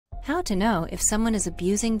How to know if someone is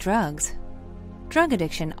abusing drugs. Drug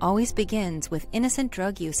addiction always begins with innocent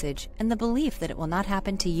drug usage and the belief that it will not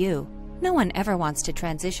happen to you. No one ever wants to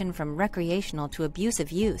transition from recreational to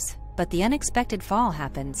abusive use, but the unexpected fall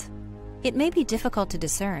happens. It may be difficult to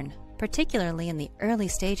discern, particularly in the early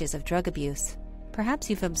stages of drug abuse.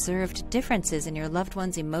 Perhaps you've observed differences in your loved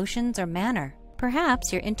one's emotions or manner.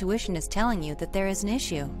 Perhaps your intuition is telling you that there is an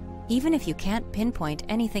issue. Even if you can't pinpoint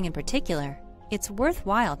anything in particular, it's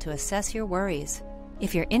worthwhile to assess your worries.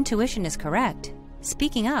 If your intuition is correct,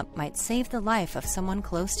 speaking up might save the life of someone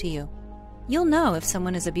close to you. You'll know if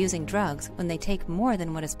someone is abusing drugs when they take more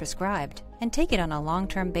than what is prescribed and take it on a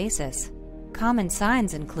long-term basis. Common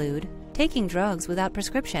signs include taking drugs without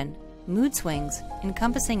prescription, mood swings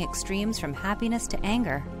encompassing extremes from happiness to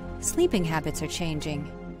anger, sleeping habits are changing,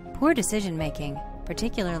 poor decision-making,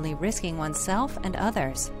 particularly risking oneself and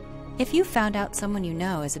others. If you found out someone you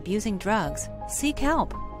know is abusing drugs, seek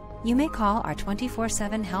help. You may call our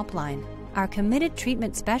 24/7 helpline. Our committed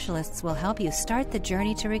treatment specialists will help you start the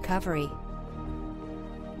journey to recovery.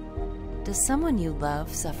 Does someone you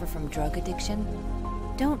love suffer from drug addiction?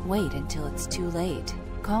 Don't wait until it's too late.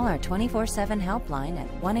 Call our 24/7 helpline at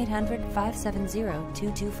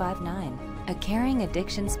 1-800-570-2259. A caring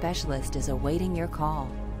addiction specialist is awaiting your call.